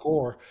up Mm-hmm. Al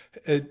Gore,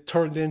 it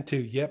turned into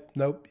yep,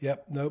 nope.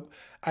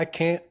 I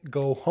can't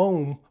go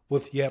home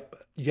with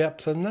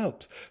yeps and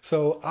nopes.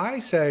 So I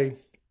say,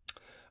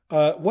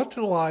 what's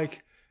it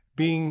like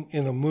being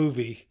in a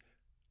movie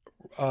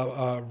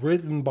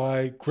written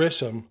by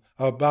Grisham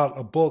about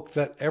a book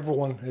that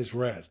everyone has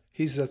read?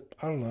 He says,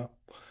 I don't know.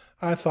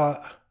 I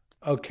thought,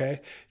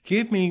 okay,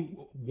 give me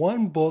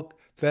one book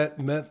that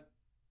meant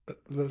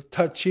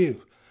touch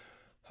you.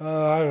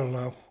 I don't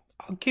know.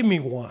 Give me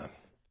one.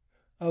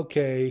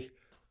 Okay,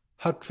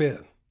 Huck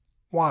Finn.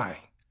 Why?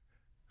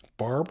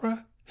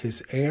 Barbara,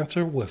 his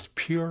answer was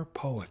pure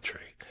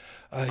poetry.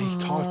 He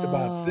talked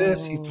about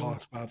this, he Oh.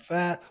 talked about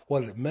that,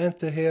 what it meant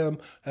to him,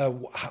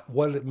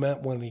 what it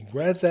meant when he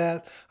read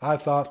that. I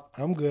thought,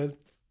 I'm good.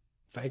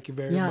 Thank you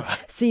very Yeah.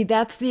 much. See,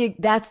 that's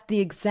the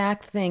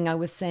exact thing I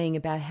was saying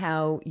about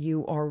how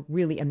you are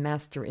really a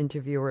master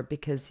interviewer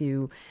because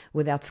you,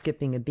 without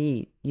skipping a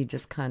beat, you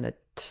just kind of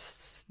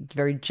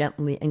very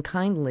gently and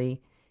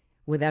kindly,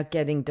 without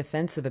getting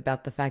defensive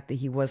about the fact that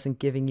he wasn't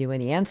giving you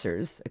any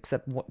answers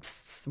except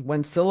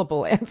one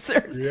syllable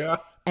answers, Yeah.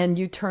 and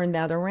you turned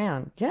that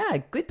around. Yeah,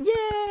 good.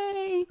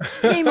 Yay.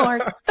 Yay,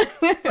 Mark.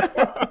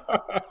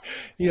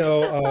 You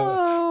know,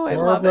 Oh, I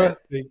love Barbara,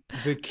 it.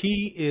 the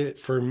key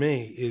for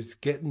me is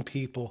getting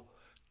people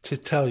to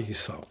tell you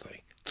something,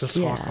 to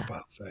talk Yeah.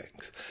 about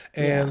things.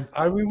 Yeah. And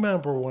I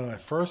remember when I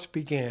first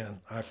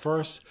began,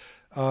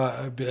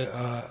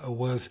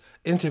 was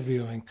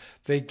interviewing,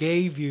 they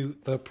gave you,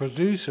 the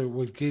producer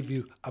would give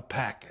you a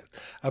packet.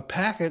 A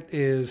packet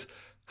is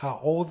how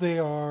old they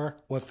are,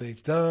 what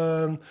they've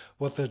done,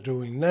 what they're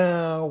doing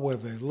now, where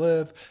they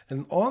live.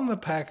 And on the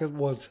packet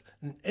was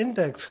an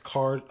index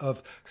card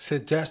of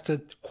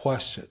suggested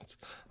questions.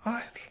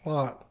 I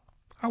thought,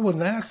 I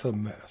wouldn't ask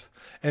them this.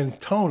 And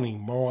Tony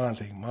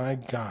Moranti, my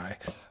guy,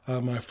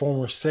 my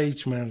former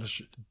stage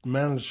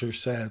manager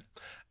said,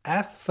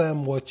 ask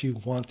them what you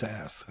want to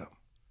ask them.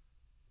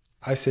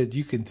 I said,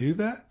 you can do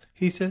that?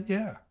 He said,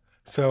 yeah.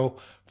 So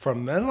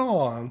from then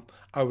on,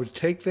 I would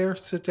take their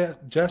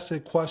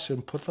suggested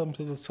question, put them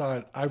to the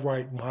side. I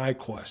write my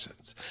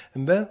questions.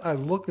 And then I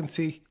look and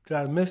see, did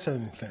I miss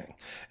anything?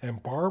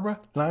 And Barbara,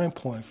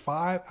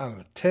 9.5 out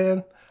of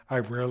 10, I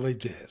rarely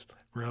did.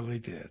 Rarely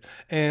did.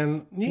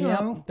 And, you Yep,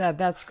 know,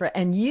 that's great.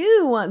 And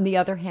you, on the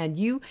other hand,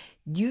 you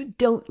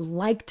don't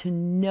like to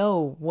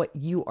know what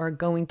you are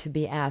going to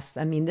be asked.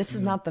 I mean, this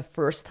is yeah, not the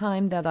first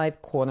time that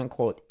I've quote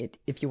unquote,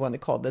 if you want to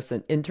call this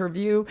an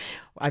interview.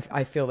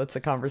 I feel it's a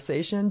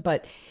conversation,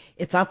 but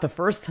it's not the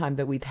first time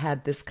that we've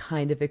had this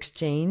kind of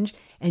exchange.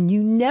 And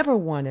you never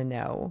want to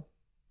know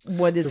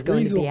what the is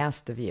going to be reason,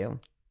 asked of you.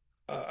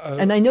 uh,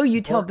 And I know you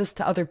tell Bart, this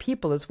to other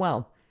people as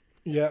well.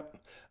 yeah.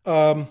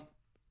 Um,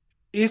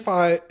 if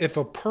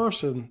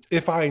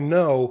I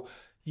know,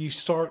 you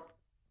start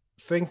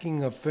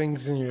thinking of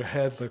things in your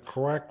head, the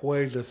correct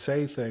way to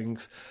say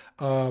things.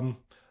 Um,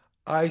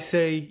 I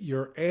say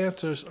your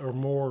answers are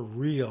more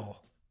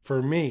real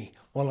for me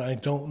when I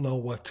don't know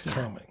what's Yeah,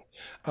 coming.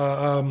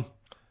 Uh, um,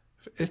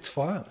 it's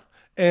fun.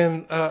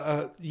 And,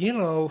 you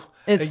know,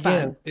 it's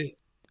again, fun.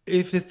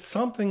 if it's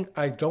something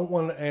I don't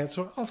want to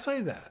answer, I'll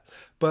say that.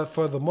 But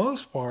for the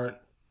most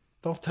part,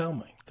 don't tell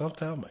me. Don't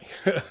tell me.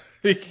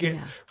 You get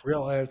Yeah.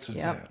 real answers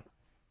Yep. then.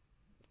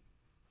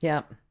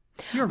 Yep.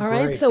 You're All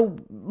right. great. So,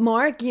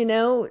 Mark,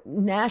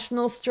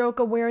 National Stroke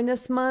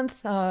Awareness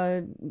Month,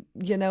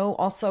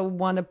 also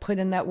want to put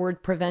in that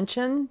word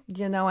prevention.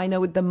 I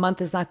know the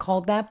month is not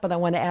called that, but I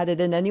want to add it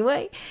in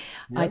anyway.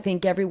 I Yep.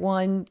 think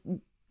everyone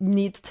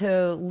needs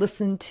to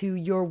listen to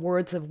your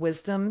words of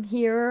wisdom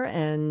here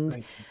and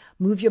Thank you.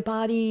 move your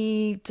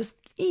body, just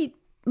eat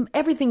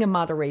everything in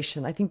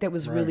moderation. I think that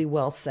was really Right.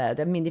 well said.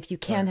 I mean, if you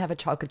Right. can have a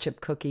chocolate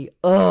chip cookie,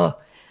 ugh,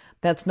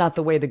 that's not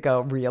the way to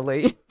go,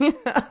 really.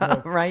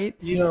 No. Right?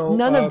 You know,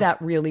 None of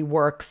that really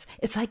works.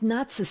 It's like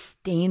not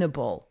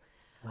sustainable.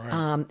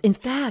 right. In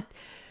fact,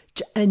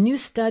 a new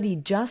study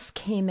just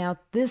came out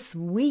this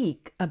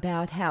week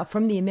about how,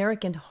 from the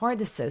American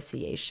Heart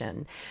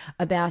Association,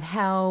 about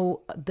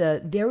how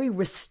the very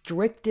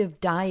restrictive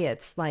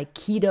diets like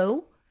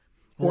keto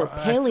or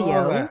I saw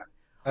paleo that.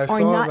 I are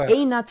saw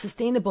that. not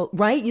sustainable,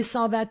 right? You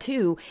saw that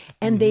too.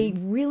 And they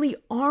Hmm. really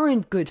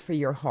aren't good for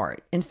your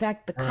heart. In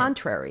fact, the Right.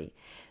 contrary.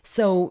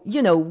 So,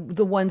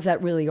 the ones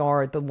that really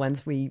are the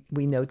ones we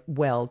know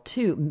well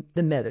too,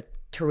 the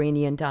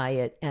Mediterranean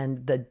diet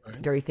and the Right.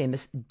 very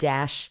famous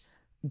DASH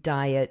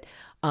diet,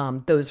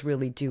 those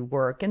really do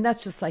work. And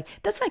that's like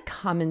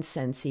common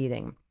sense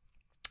eating.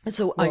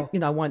 So Well,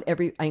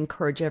 I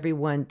encourage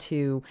everyone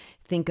to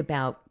think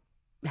about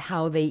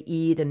how they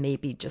eat and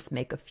maybe just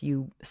make a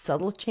few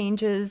subtle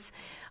changes,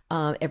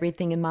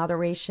 everything in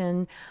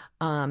moderation.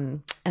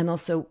 And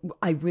also,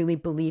 I really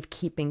believe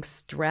keeping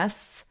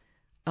stress,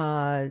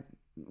 at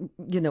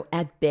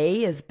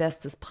bay as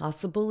best as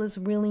possible is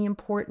really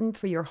important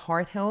for your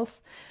heart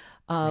health,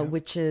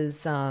 which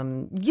is,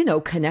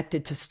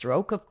 connected to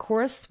stroke, of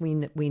course. We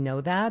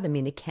know that. I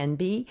mean, it can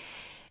be.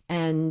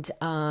 And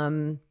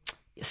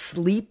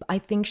sleep, I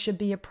think, should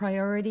be a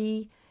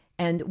priority.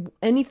 And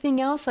anything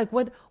else? Like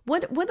what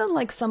are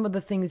like some of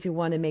the things you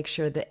want to make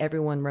sure that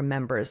everyone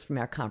remembers from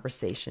our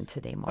conversation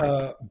today,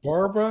 Mark?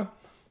 Barbara,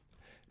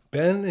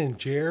 Ben and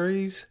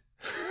Jerry's,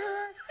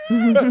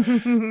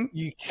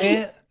 you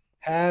can't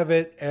have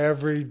it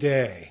every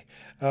day.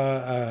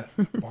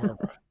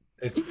 Barbara,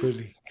 it's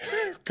pretty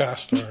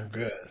gosh darn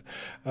good.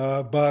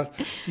 But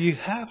you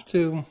have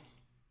to,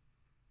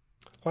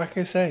 like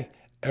I say,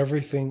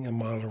 everything in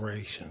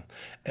moderation.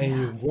 And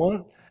you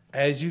want,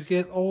 as you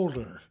get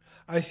older,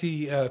 I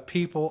see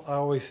people, I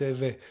always say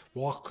they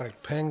walk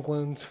like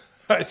penguins.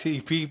 I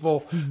see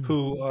people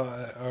who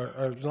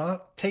are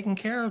not taking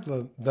care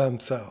of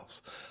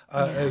themselves.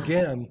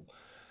 Again,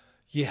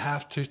 you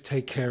have to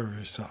take care of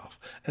yourself.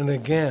 And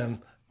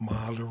again,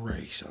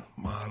 moderation.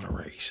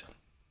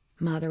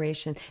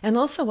 Moderation. And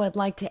also, I'd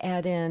like to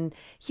add in,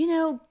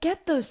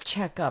 get those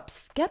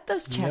checkups. Get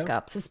those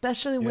checkups,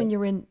 especially when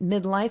you're in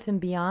midlife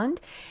and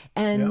beyond.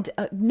 And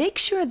make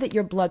sure that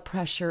your blood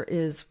pressure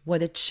is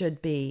what it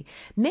should be.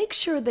 Make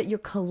sure that your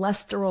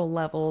cholesterol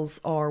levels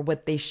are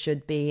what they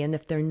should be. And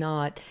if they're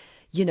not,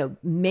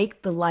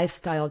 make the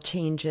lifestyle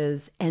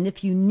changes. And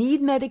if you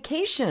need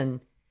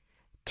medication,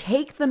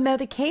 take the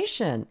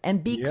medication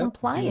and be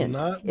compliant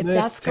if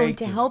that's going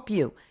to help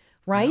you,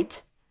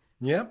 right?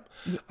 Yep.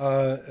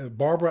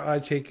 Barbara, I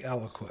take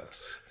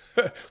Eliquis.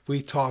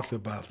 We talked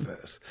about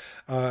this.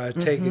 I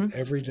take it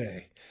every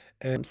day.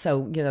 And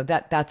so,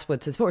 that's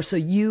what it's for. So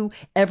you,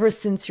 ever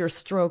since your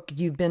stroke,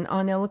 you've been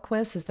on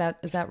Eliquis. Is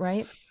that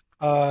right?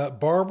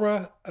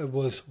 Barbara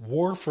was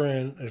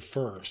warfarin at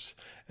first,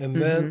 and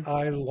then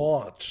I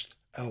launched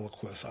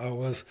Eliquis. I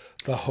was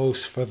the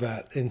host for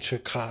that in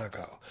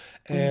Chicago.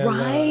 And,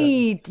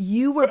 right.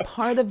 You were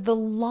part of the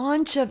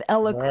launch of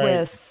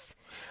Eliquis.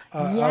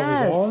 I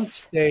was on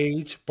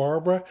stage,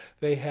 Barbara.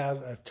 They had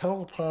a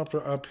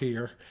teleprompter up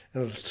here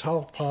and a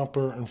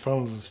teleprompter in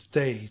front of the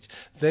stage.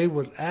 They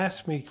would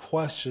ask me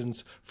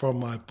questions from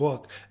my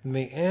book, and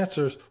the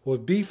answers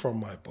would be from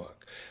my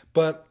book.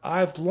 But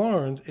I've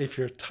learned if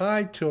you're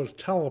tied to a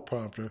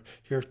teleprompter,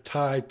 you're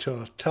tied to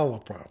a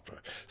teleprompter.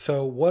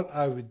 So what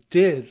I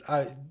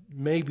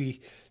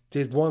maybe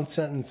did one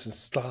sentence and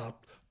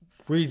stopped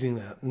reading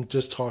that and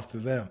just talked to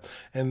them.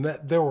 And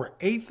that there were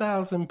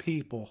 8,000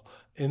 people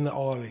in the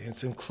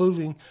audience,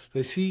 including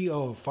the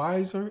CEO of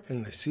Pfizer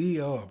and the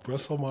CEO of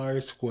Bristol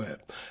Myers Squibb.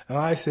 And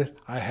I said,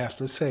 I have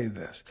to say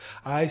this.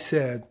 I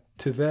said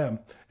to them,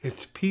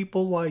 it's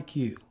people like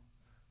you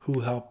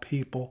who help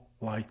people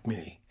like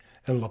me.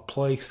 And the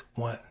place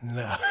went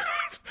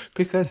nuts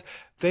because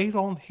they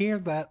don't hear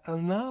that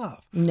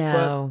enough.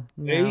 No.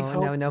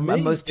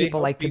 Most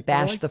people like to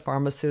bash the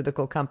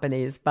pharmaceutical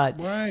companies, but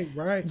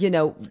right.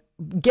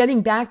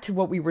 Getting back to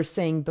what we were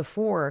saying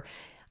before,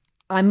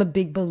 I'm a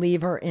big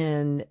believer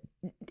in,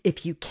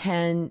 if you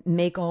can,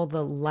 make all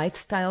the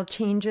lifestyle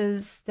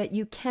changes that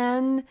you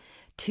can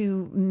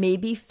to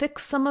maybe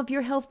fix some of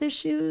your health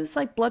issues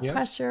like blood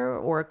pressure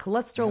or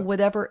cholesterol,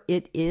 whatever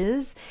it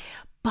is.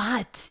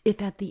 But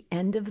if at the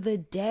end of the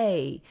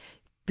day,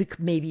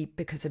 maybe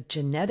because of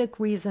genetic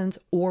reasons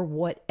or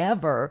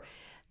whatever,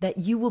 that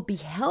you will be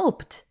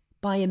helped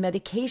by a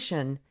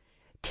medication,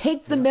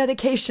 take the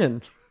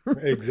medication.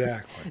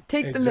 Exactly.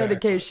 Take the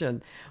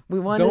medication.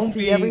 We want to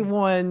see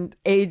everyone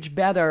age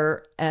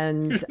better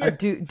and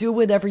do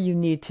whatever you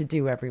need to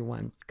do,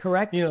 everyone.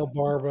 Correct?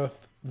 Barbara,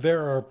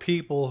 there are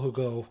people who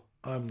go,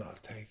 I'm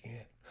not taking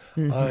it.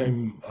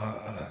 I'm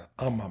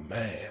a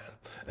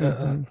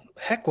man.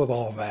 Heck with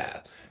all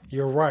that.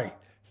 You're right.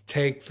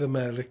 Take the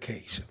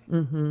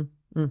medication.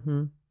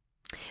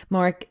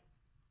 Mark,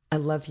 I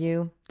love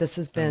you. This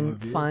has been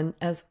fun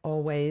as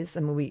always.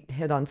 I mean, we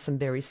hit on some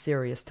very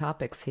serious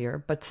topics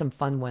here, but some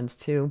fun ones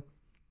too.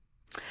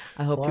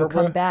 I hope you'll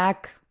come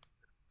back.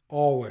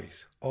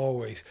 Always.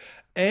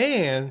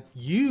 And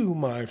you,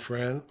 my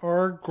friend,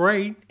 are a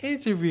great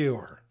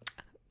interviewer.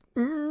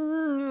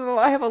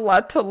 I have a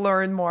lot to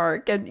learn,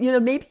 Mark. And,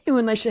 maybe you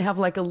and I should have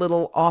like a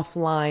little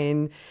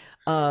offline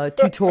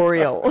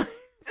tutorial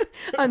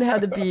on how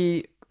to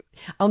be,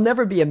 I'll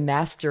never be a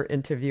master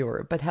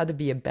interviewer, but how to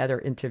be a better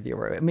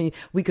interviewer. I mean,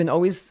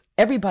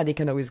 everybody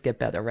can always get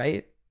better,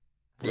 right?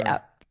 Yeah.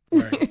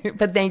 Right.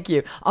 But thank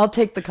you. I'll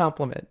take the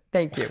compliment.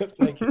 Thank you.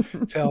 Thank you.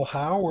 Tell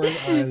Howard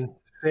and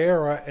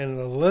Sarah and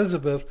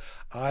Elizabeth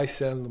I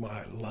send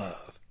my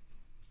love.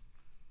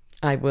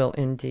 I will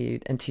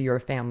indeed, and to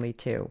your family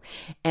too.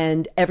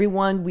 And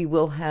everyone, we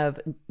will have,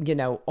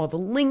 all the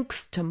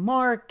links to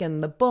Mark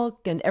and the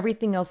book and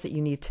everything else that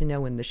you need to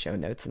know in the show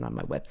notes and on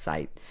my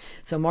website.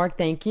 So Mark,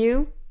 thank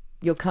you.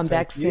 You'll come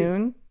back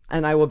soon,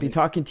 and I will be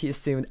talking to you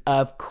soon,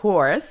 of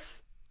course.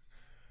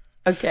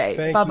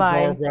 Okay. Thank Bye you, bye.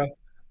 Barbara.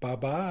 Bye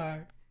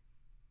bye.